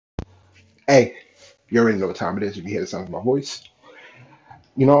Hey, you already know what time it is if you hear the sound of my voice.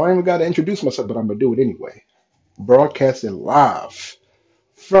 I ain't got to introduce myself, but I'm going to do it anyway. Broadcasting live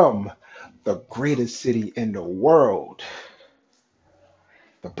from the greatest city in the world,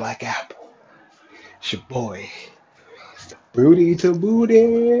 the Black Apple. It's your boy, Booty to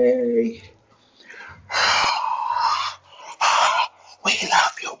Booty. We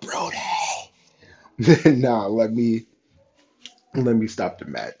love you, Brody. Nah, let me stop the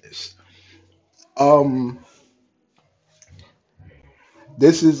madness. Um,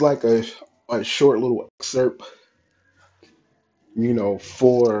 this is like a short little excerpt,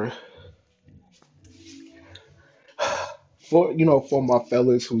 for for my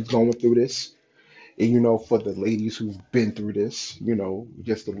fellas who's going through this. And for the ladies who've been through this,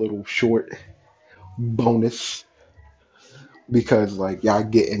 just a little short bonus because like y'all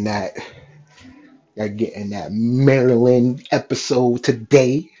getting that Maryland episode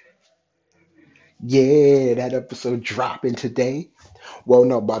today. Yeah, that episode dropping today. Well,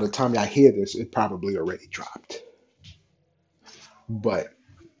 no, by the time y'all hear this, it probably already dropped. But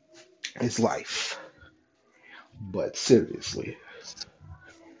it's life. But seriously,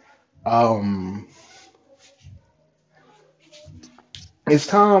 um, it's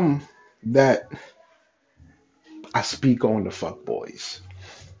time that I speak on the fuck boys.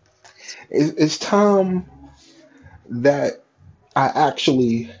 It's time that I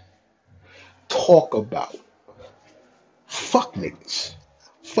actually talk about fuck niggas,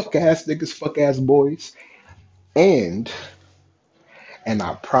 fuck ass niggas, fuck ass boys, and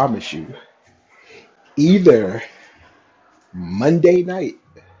I promise you, either Monday night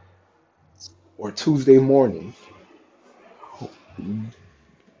or Tuesday morning,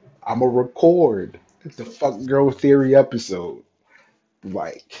 I'ma record the fuck girl theory episode.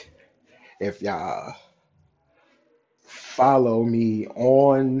 Like, if y'all follow me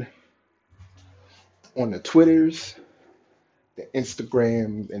on the Twitters, the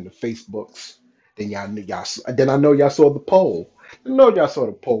Instagrams, and the Facebooks, then I know y'all saw the poll. I know y'all saw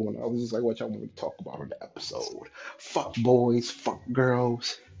the poll when I was just like, what y'all want me to talk about on the episode? Fuck boys, fuck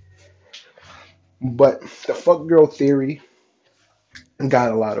girls. But the fuck girl theory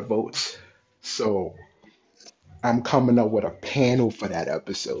got a lot of votes. So I'm coming up with a panel for that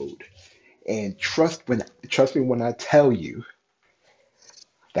episode. And trust me when I tell you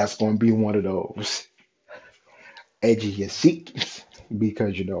that's gonna be one of those edge of your seat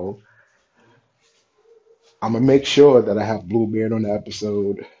because I'm gonna make sure that I have Bluebeard on the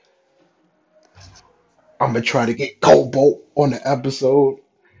episode. I'm gonna try to get Cobalt on the episode.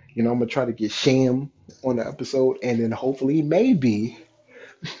 I'm gonna try to get Sham on the episode, and then hopefully, maybe,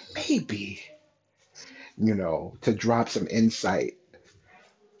 to drop some insight.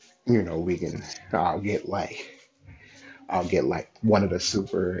 We can. I'll get like, I'll get like one of the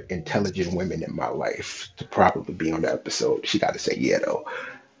super intelligent women in my life to probably be on the episode. She got to say yeah though,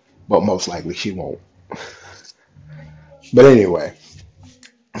 but most likely she won't. But anyway,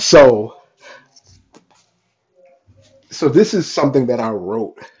 so this is something that I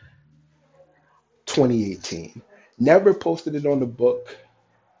wrote 2018. Never posted it on the book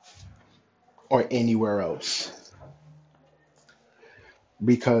or anywhere else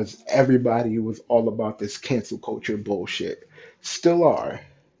because everybody was all about this cancel culture bullshit. Still are.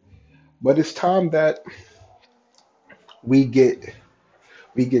 But it's time that we get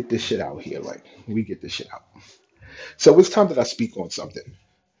we get this shit out here. Like we get this shit out. So it's time that I speak on something.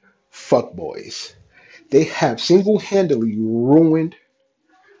 Fuck boys. They have single-handedly ruined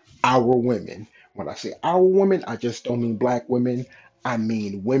our women. When I say our women, I just don't mean black women. I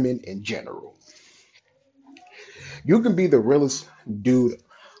mean women in general. You can be the realest dude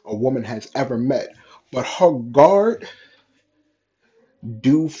a woman has ever met, but her guard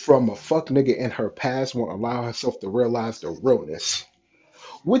due from a fuck nigga in her past won't allow herself to realize the realness,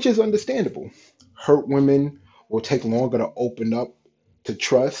 which is understandable. Hurt women will take longer to open up to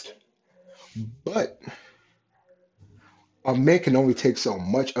trust, but a man can only take so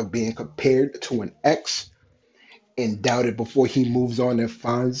much of being compared to an ex and doubted before he moves on and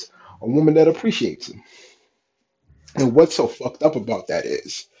finds a woman that appreciates him. And what's so fucked up about that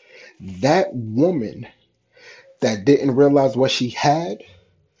is that woman that didn't realize what she had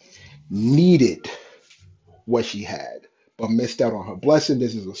needed what she had, but missed out on her blessing.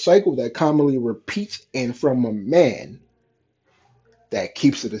 This is a cycle that commonly repeats, and from a man that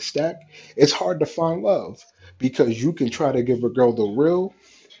keeps it a stack, it's hard to find love because you can try to give a girl the real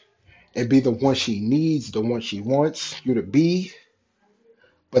and be the one she needs, the one she wants you to be,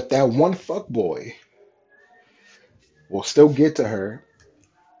 but that one fuck boy will still get to her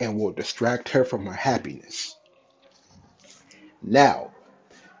and will distract her from her happiness. Now,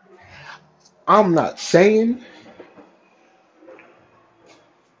 I'm not saying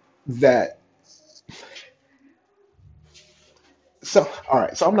that all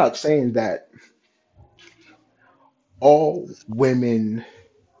right, so I'm not saying that all women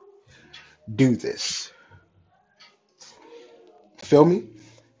do this. Feel me?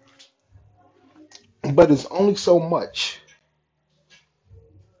 But there's only so much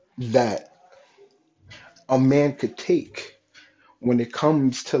that a man could take when it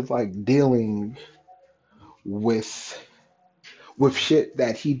comes to like dealing with shit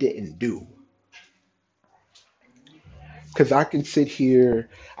that he didn't do. Cause I can sit here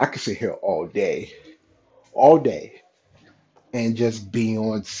all day, and just be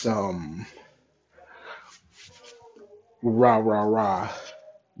on some rah rah rah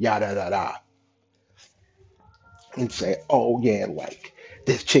yada da da, and say, oh yeah, like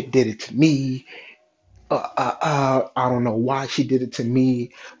this chick did it to me. I don't know why she did it to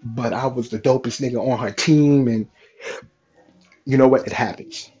me, but I was the dopest nigga on her team, and you know what? It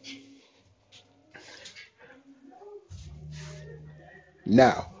happens.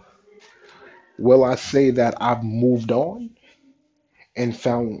 Now, will I say that I've moved on and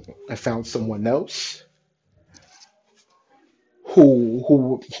found someone else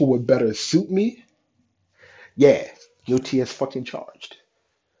who would better suit me? Yeah, guilty as fucking charged.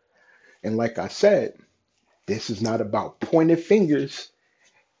 And like I said, this is not about pointing fingers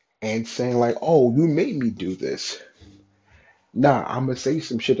and saying like, "Oh, you made me do this." Nah, I'm gonna say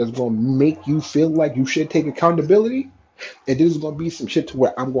some shit that's gonna make you feel like you should take accountability, and this is gonna be some shit to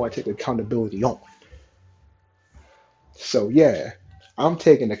where I'm gonna take accountability on. So yeah, I'm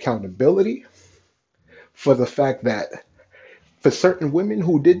taking accountability for the fact that for certain women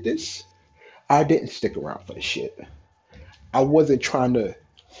who did this, I didn't stick around for the shit. I wasn't trying to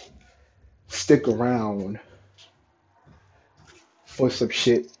stick around for some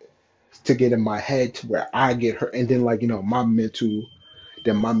shit to get in my head to where I get hurt, and then like my mental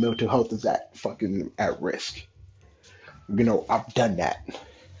health is at fucking at risk. I've done that.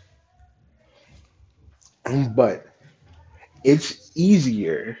 But it's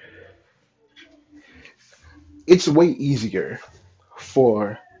easier, it's way easier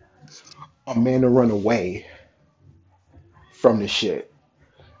for a man to run away from the shit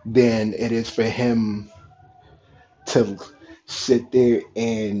than it is for him to sit there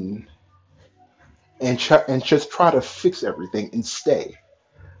and just try to fix everything and stay.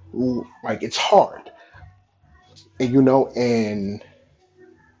 Like it's hard. And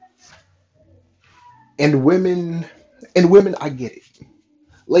and women I get it.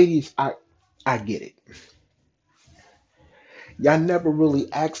 Ladies, I get it. Y'all never really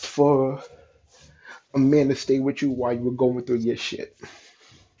asked for a man to stay with you while you were going through your shit.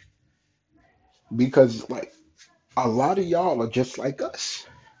 Because like a lot of y'all are just like us.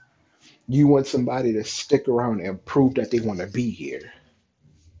 You want somebody to stick around and prove that they want to be here.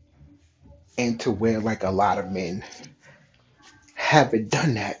 And to where like a lot of men haven't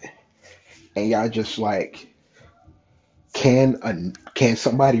done that. And y'all just like, can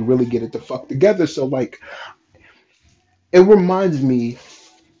somebody really get it the fuck together? So like it reminds me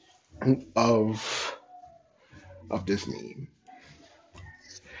of this meme.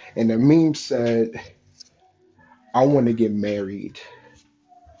 And the meme said, I want to get married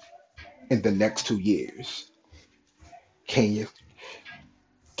in the next 2 years. Can you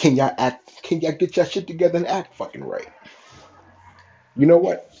can y'all get your shit together and act fucking right? You know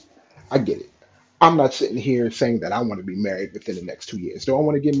what? I get it. I'm not sitting here saying that I want to be married within the next 2 years. Do I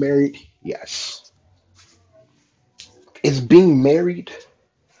want to get married? Yes. Is being married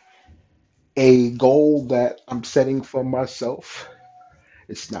a goal that I'm setting for myself?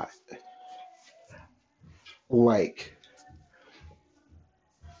 It's not. Like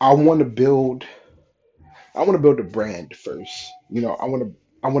I want to build I want to build a brand first. I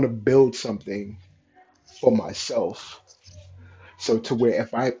want to build something for myself. So to where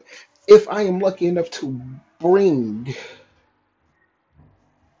if I am lucky enough to bring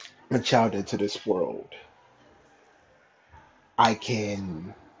a child into this world, I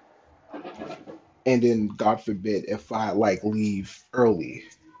can, and then God forbid if I like leave early,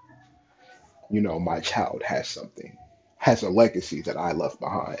 my child has something, has a legacy that I left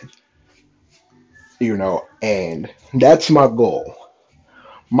behind, and that's my goal.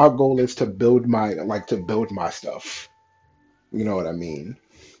 My goal is to build my stuff. You know what I mean?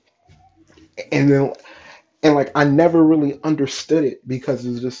 And then and like I never really understood it because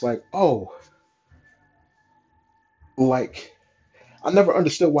it's just like, oh, like I never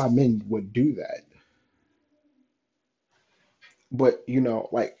understood why men would do that. But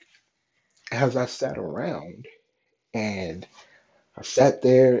like as I sat around and I sat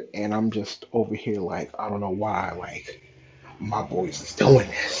there and I'm just over here like, I don't know why, like, my boys is doing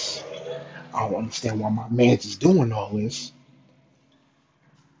this. I don't understand why my man's is doing all this.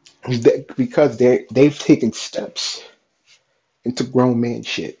 Because they've taken steps into grown man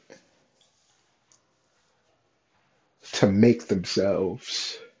shit to make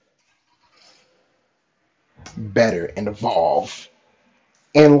themselves better and evolve.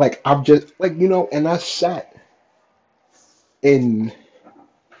 And like I'm just like, and I sat in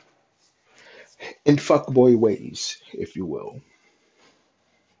fuckboy ways, if you will.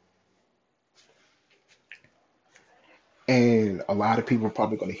 And a lot of people are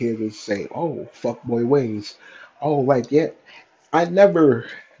probably gonna hear this say, oh, fuckboy ways. Oh, like yeah, I never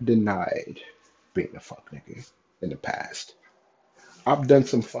denied being a fuck nigga in the past. I've done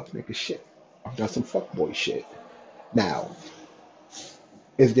some fuck nigga shit. I've done some fuckboy shit. Now,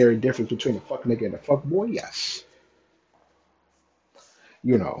 is there a difference between a fuck nigga and a fuck boy? Yes.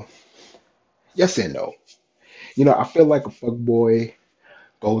 You know, yes and no. I feel like a fuck boy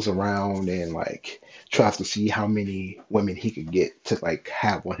goes around and like tries to see how many women he could get to like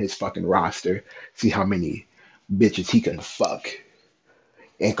have on his fucking roster, see how many bitches he can fuck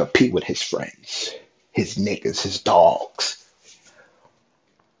and compete with his friends, his niggas, his dogs.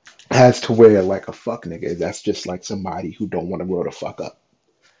 As to where like a fuck nigga, that's just like somebody who don't want to grow the fuck up.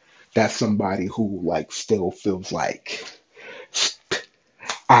 That's somebody who like still feels like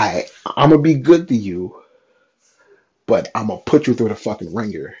I'm gonna be good to you, but I'm gonna put you through the fucking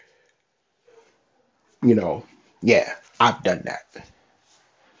ringer. You know, yeah, I've done that.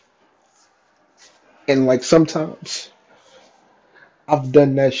 And like sometimes I've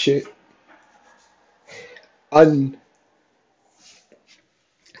done that shit un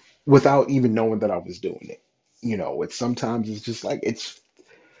without even knowing that I was doing it. It's sometimes it's just like it's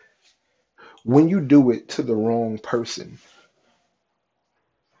when you do it to the wrong person,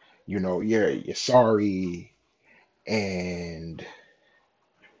 you're sorry and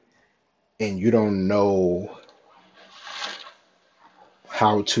you don't know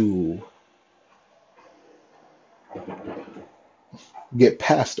how to get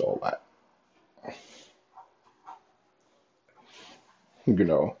past all that, you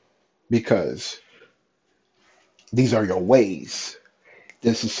know, because these are your ways.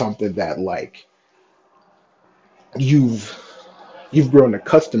 This is something that like you've grown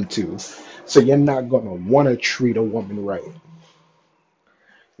accustomed to. So you're not gonna want to treat a woman right.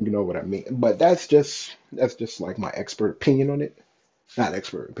 You know what I mean? But that's just like my expert opinion on it. Not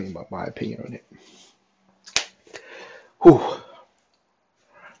expert opinion, but my opinion on it. Whew.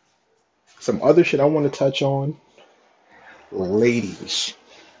 Some other shit I want to touch on. Ladies,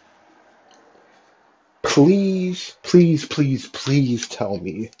 please, please, please, please tell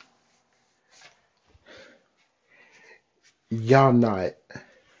me y'all not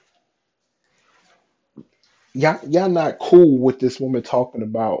y'all not cool with this woman talking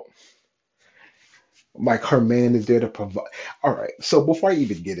about like her man is there to provide. All right, so before I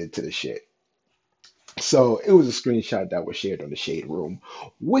even get into the shit, so it was a screenshot that was shared on the Shade Room,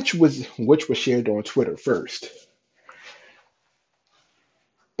 which was shared on Twitter first.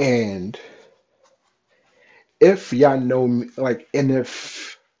 And if y'all know me, like, and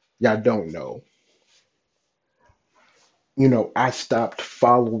if y'all don't know, I stopped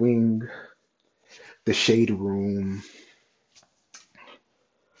following the Shade Room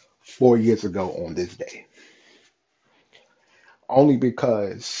 4 years ago on this day, only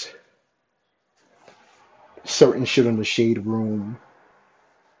because certain shit on the Shade Room,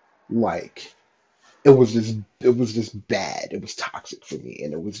 like, it was just bad. It was toxic for me,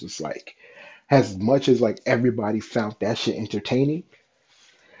 and it was just like, as much as like everybody found that shit entertaining,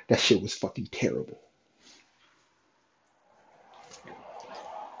 that shit was fucking terrible.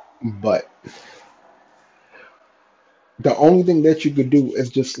 But the only thing that you could do is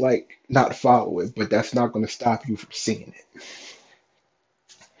just like not follow it, but that's not going to stop you from seeing it.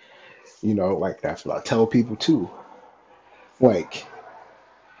 Like that's what I tell people too. Like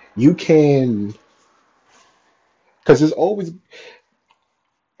you can, because there's always,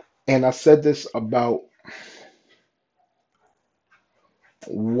 and I said this about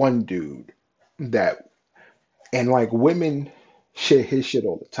one dude that, and like women share his shit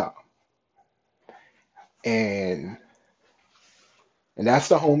all the time, and that's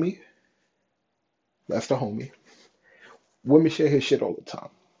the homie. That's the homie. Women share his shit all the time.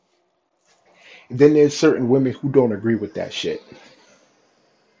 Then there's certain women who don't agree with that shit,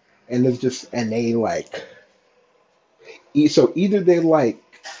 and it's just, and they like, so either they like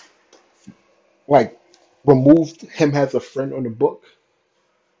removed him as a friend on the book,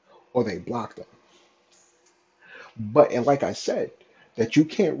 or they blocked him. But and like I said. that you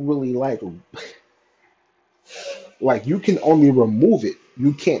can't really like you can only remove it.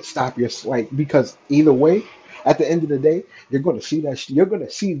 You can't stop your like because either way, at the end of the day, you're gonna see that you're gonna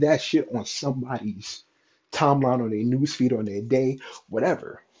see that shit on somebody's timeline, on their newsfeed, on their day,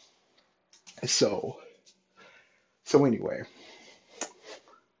 whatever. So anyway,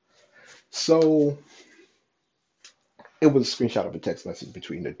 so it was a screenshot of a text message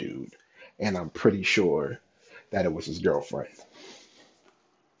between the dude, and I'm pretty sure that it was his girlfriend.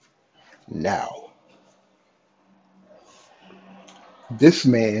 Now, this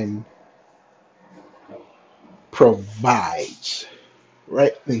man provides,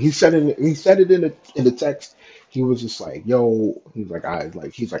 right? And he said it in the text. He was just like, yo, he's like, I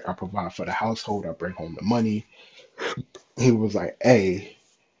provide for the household, I bring home the money. He was like, hey,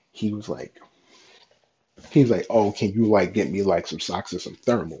 he was like, he's like, oh, can you like get me like some socks or some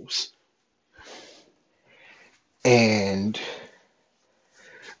thermals? And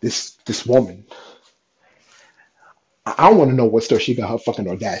this woman, I want to know what store she got her fucking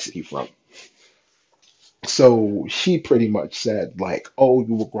audacity from. So she pretty much said like, "Oh,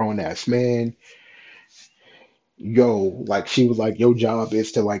 you a grown ass man. Yo, like she was like, your job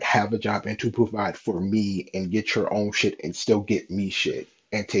is to like have a job and to provide for me and get your own shit and still get me shit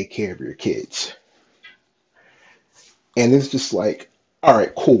and take care of your kids." And it's just like, all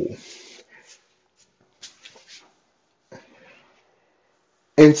right, cool.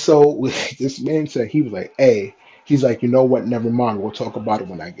 And so this man said he was like, "Hey," he's like, "You know what? Never mind. We'll talk about it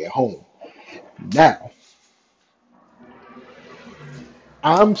when I get home." Now,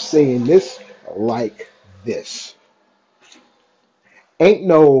 I'm saying this like this. Ain't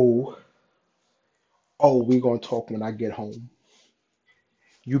no, oh, we gonna talk when I get home.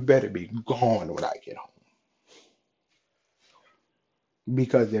 You better be gone when I get home.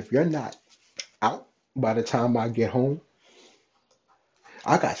 Because if you're not out by the time I get home,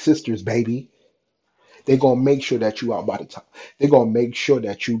 I got sisters, baby. They're gonna make sure that you out by the time. They're gonna make sure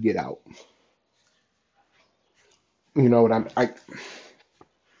that you get out. You know what I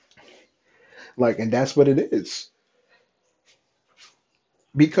like, and that's what it is.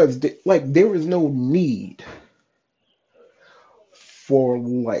 Because like there is no need for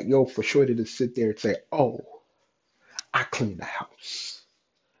like yo for Shorty to sit there and say, "Oh, I clean the house.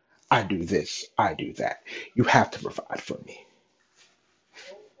 I do this. I do that." You have to provide for me.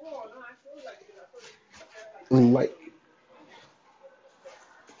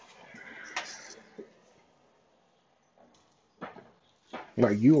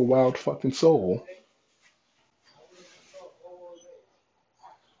 Like you a wild fucking soul.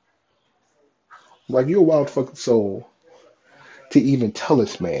 Like you a wild fucking soul to even tell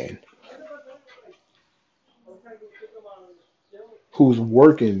this man who's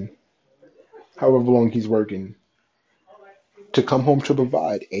working however long he's working to come home to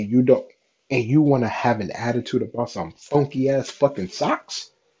provide and you don't and you want to have an attitude about some funky ass fucking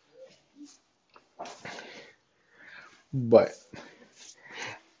socks. But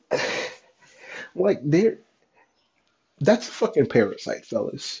like there that's a fucking parasite,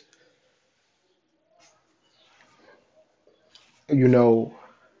 fellas. You know,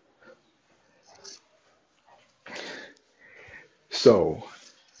 so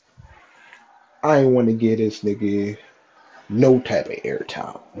I ain't want to give this nigga no type of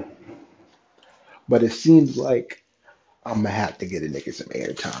airtime, but it seems like I'm gonna have to get a nigga some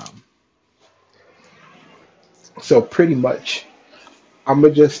airtime. So pretty much I'm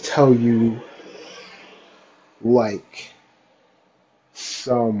gonna just tell you like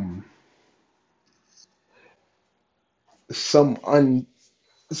some some un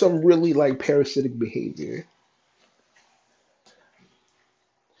some really like parasitic behavior.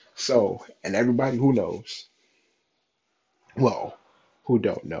 So, and everybody who knows, well, who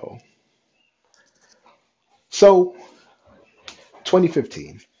don't know. So,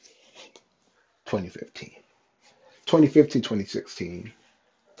 2015, 2015, 2015, 2016,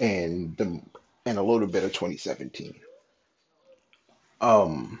 and a little bit of 2017.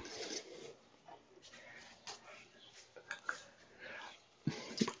 Um,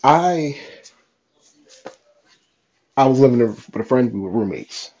 I I was living with a friend. We were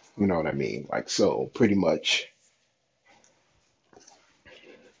roommates. You know what I mean? Like so, pretty much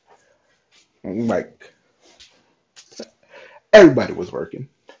like everybody was working.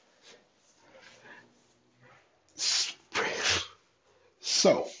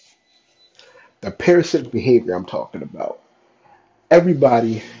 So, the parasitic behavior I'm talking about.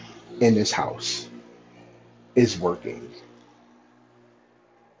 Everybody in this house is working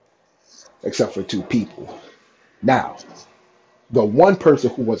except for two people. Now, The one person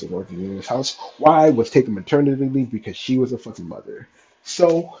who wasn't working in this house, why, was taking maternity leave because she was a fucking mother.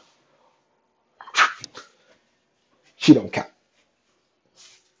 So she don't count.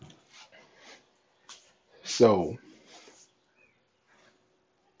 So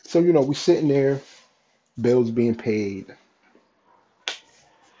we sitting there, bills being paid,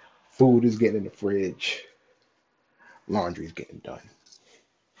 food is getting in the fridge, laundry's getting done.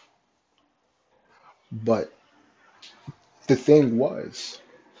 But the thing was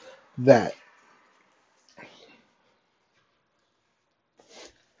that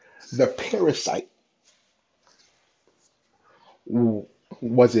the parasite w-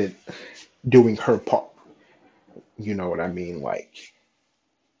 wasn't doing her part. You know what I mean? Like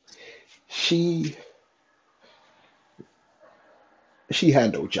she she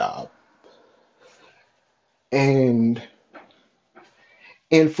had no job. And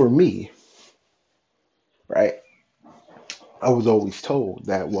for me, right, I was always told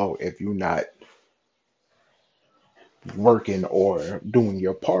that, well, if you're not working or doing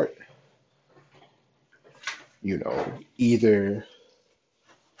your part, either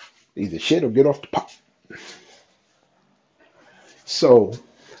shit or get off the pot. So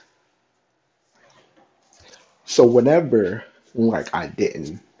whenever, like, I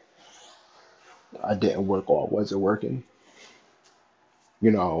didn't work or I wasn't working,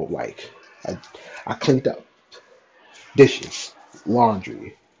 like, I I cleaned up dishes,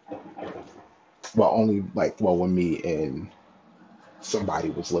 laundry. Well, only like, well, when me and somebody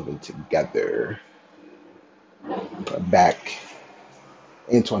was living together back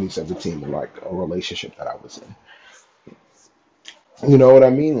in 2017, like a relationship that I was in. You know what I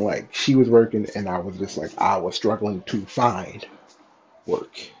mean? Like she was working and I was just like, I was struggling to find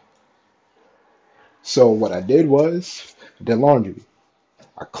work. So what I did was I did laundry.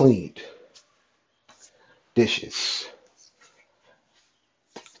 I cleaned dishes,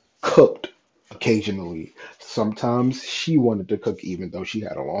 cooked occasionally. Sometimes she wanted to cook even though she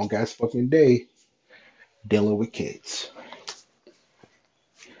had a long ass fucking day dealing with kids.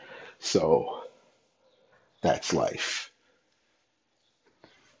 So that's life.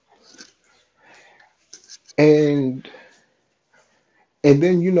 And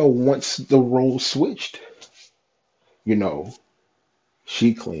then once the roles switched, you know,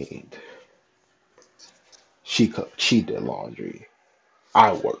 she cleaned, she cooked, she did laundry,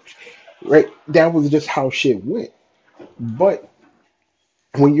 I worked. Right? That was just how shit went. But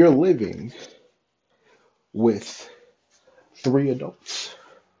when you're living with three adults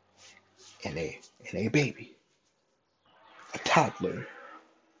and a baby, a toddler,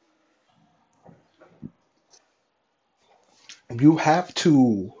 you have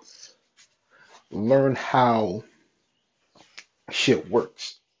to learn how shit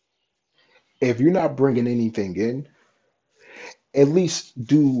works. If you're not bringing anything in, at least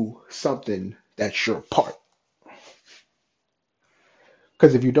do something that's your part.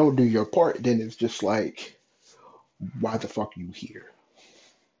 Because if you don't do your part, then it's just like, why the fuck are you here?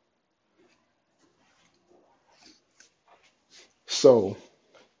 So,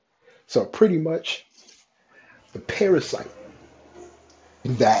 pretty much the parasite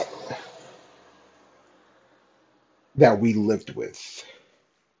that we lived with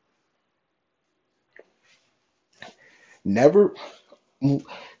never,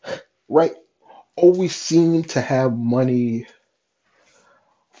 right, always seemed to have money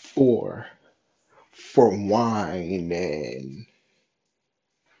for wine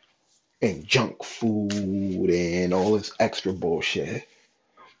and junk food and all this extra bullshit.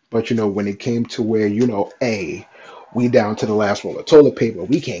 But when it came to where, we down to the last roll of toilet paper,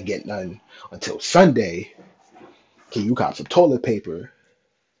 we can't get none until Sunday. Can you got some toilet paper?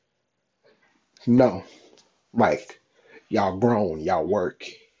 No. Like, y'all grown, y'all work.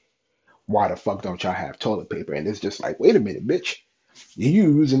 Why the fuck don't y'all have toilet paper? And it's just like, wait a minute, bitch.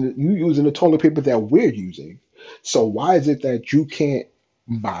 You using the toilet paper that we're using. So why is it that you can't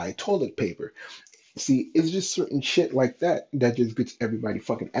buy toilet paper? See, it's just certain shit like that that just gets everybody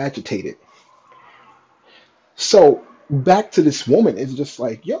fucking agitated. So back to this woman, it's just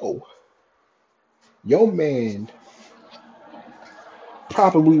like, yo man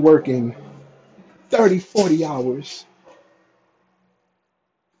probably working 30, 40 hours,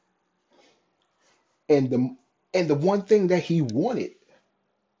 and the one thing that he wanted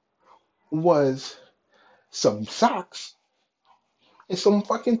was some socks and some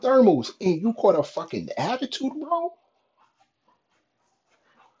fucking thermals, and you caught a fucking attitude, bro.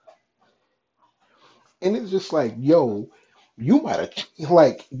 And it's just like, you might have,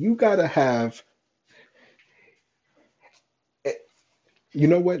 like, you gotta have, eh, you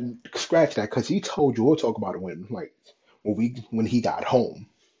know what? Scratch that, because he told you. We'll talk about it when, like, when he got home.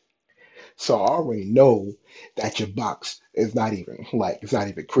 So I already know that your box is not even like it's not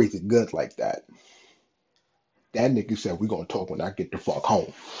even crazy good like that. That nigga said we gonna talk when I get the fuck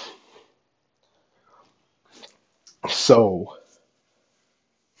home. So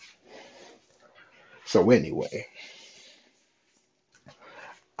anyway,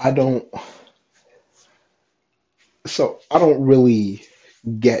 I don't I don't really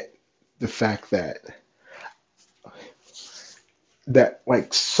get the fact that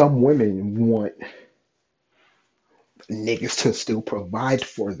like some women want niggas to still provide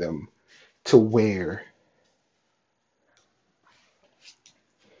for them to where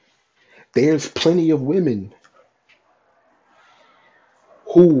there's plenty of women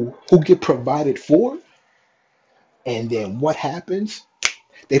who get provided for, and then what happens?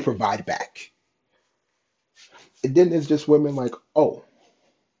 They provide back. And then there's just women like, oh,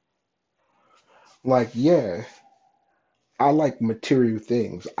 like yeah, I like material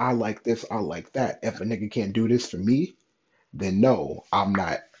things. I like this, I like that. If a nigga can't do this for me, then no, I'm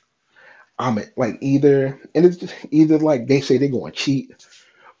not. Like either, and it's just either like they say they're gonna cheat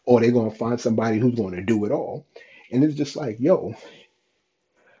or they're gonna find somebody who's gonna do it all. And it's just like, yo,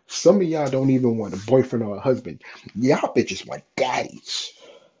 some of y'all don't even want a boyfriend or a husband. Y'all bitches want daddies.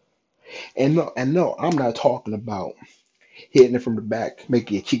 And no, I'm not talking about hitting it from the back,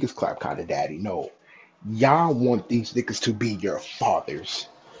 making your cheeks clap kind of daddy. No, y'all want these niggas to be your fathers.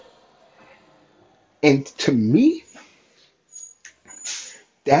 And to me,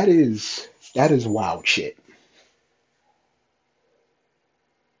 that is wild shit.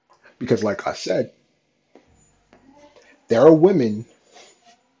 Because like I said, there are women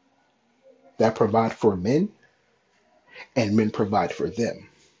that provide for men and men provide for them.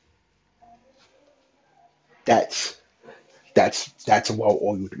 That's that's a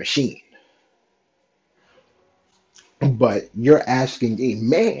well-oiled machine. But you're asking a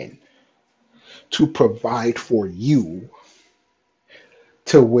man to provide for you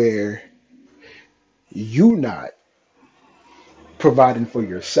to where you not providing for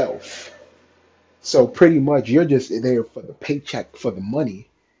yourself. So pretty much you're just there for the paycheck, for the money.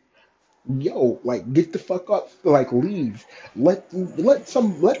 Yo, like get the fuck up, like leave. Let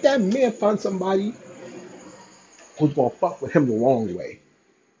that man find somebody who's gonna fuck with him the long way.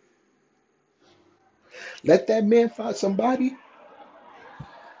 Let that man find somebody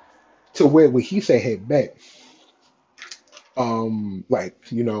to where when he say, hey, bet, like,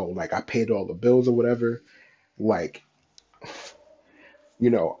 like I paid all the bills or whatever, like,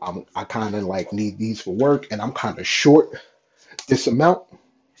 I kind of like need these for work and I'm kind of short this amount.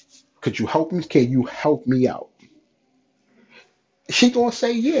 Could you help me? Can you help me out? She gonna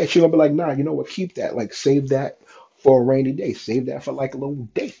say yeah. She gonna be like, nah, you know what? Keep that. Like, save that for a rainy day. Save that for like a little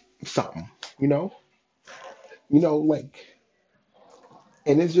date, something. You know, like,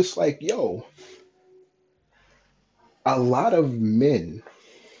 and it's just like, yo, a lot of men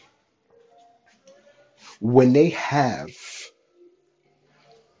when they have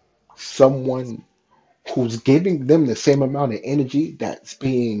someone who's giving them the same amount of energy that's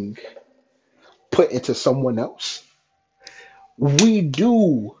being put into someone else, we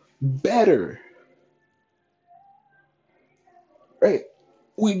do better, right?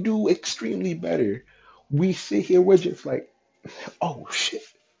 We do extremely better. We sit here, we're just like, oh shit,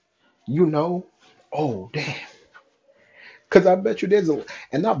 you know, oh damn. Because I bet you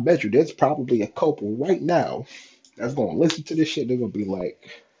and I bet you there's probably a couple right now that's going to listen to this shit. They're going to be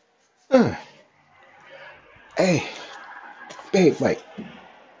like, uh, hey, babe, like,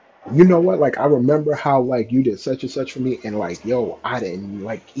 you know what? Like, I remember how, like, you did such and such for me. And, like, yo, I didn't,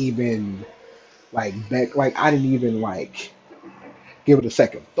 like, even, like, back, like, I didn't even, like, give it a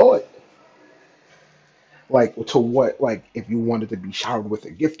second thought, like, to what, like, if you wanted to be showered with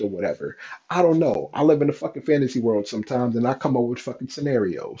a gift or whatever. I don't know. I live in a fucking fantasy world sometimes and I come up with fucking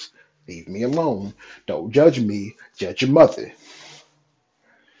scenarios. Leave me alone. Don't judge me. Judge your mother.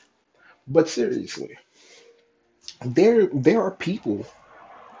 But seriously, there are people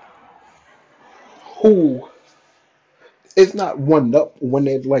who it's not one up when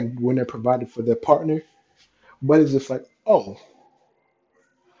they're provided for their partner, but it's just like, oh,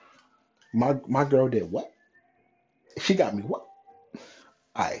 my girl did what? She got me what?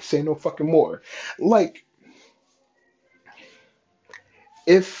 I say no fucking more. Like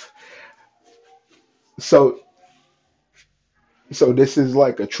if so this is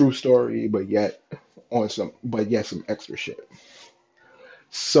like a true story, but yet some extra shit.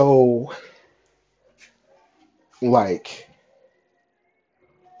 So like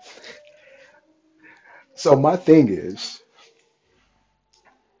my thing is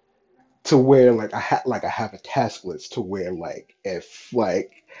to where I have a task list to where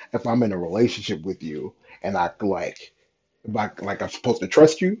if I'm in a relationship with you and I'm supposed to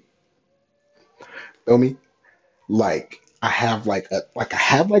trust you, feel me? I have like a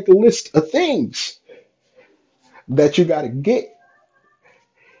list of things that you got to get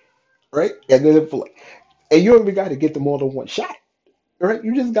right, and you don't even got to get them all in one shot, right?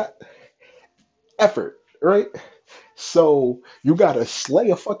 You just got effort, right? So you got to slay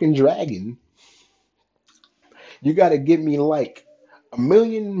a fucking dragon. You got to give me like a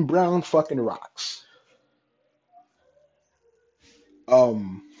million brown fucking rocks.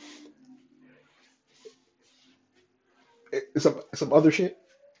 Um, some other shit,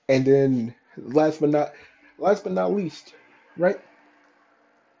 and then last but not least, right?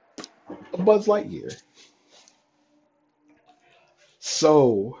 A Buzz Lightyear.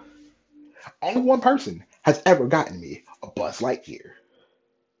 So only one person has ever gotten me a Buzz Lightyear,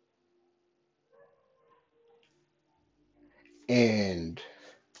 and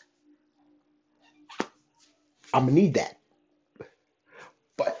I'm gonna need that.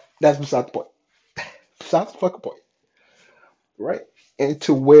 But that's beside the point. Besides the fucking point, right? And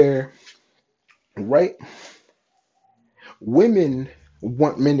to where, right? Women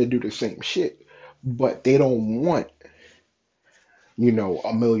want men to do the same shit, but they don't want,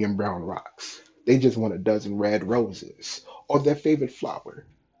 a million brown rocks. They just want a dozen red roses or their favorite flower.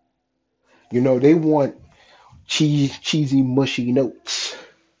 They want cheesy, mushy notes.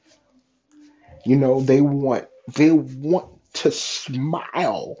 They want to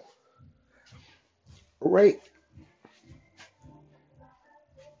smile, right?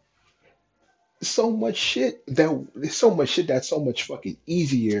 There's so much shit that's so much fucking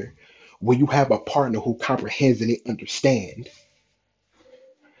easier when you have a partner who comprehends and they understand.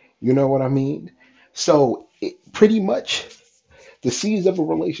 You know what I mean? So pretty much the seeds of a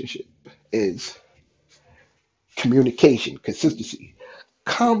relationship is communication, consistency,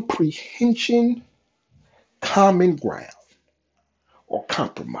 comprehension, common ground, or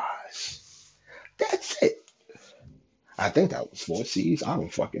compromise. That's it. I think that was four C's. I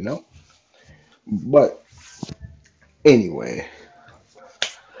don't fucking know. But anyway,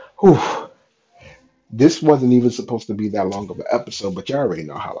 whew, this wasn't even supposed to be that long of an episode, but you already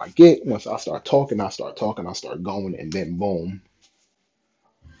know how I get. Once I start talking, I start going, and then boom.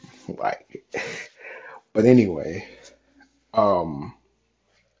 Like, but anyway, um,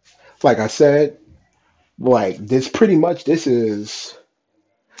 like I said, this is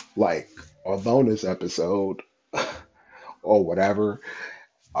like a bonus episode or whatever.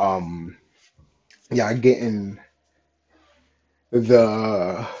 Um, yeah, getting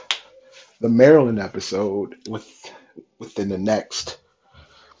the the Maryland episode within the next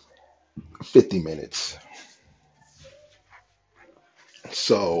 50 minutes.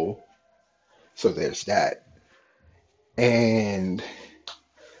 So there's that. And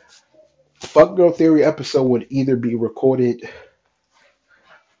Fuck Girl Theory episode would either be recorded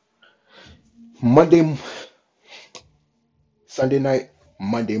Monday, Sunday night,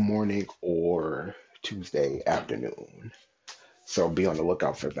 Monday morning, or Tuesday afternoon. So be on the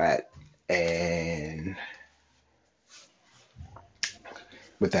lookout for that. And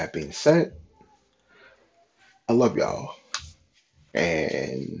with that being said, I love y'all.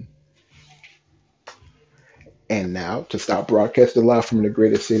 And now to stop broadcasting live from the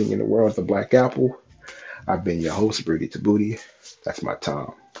greatest city in the world, the Black Apple, I've been your host, Brady Tabooty. That's my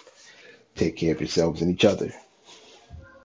time. Take care of yourselves and each other.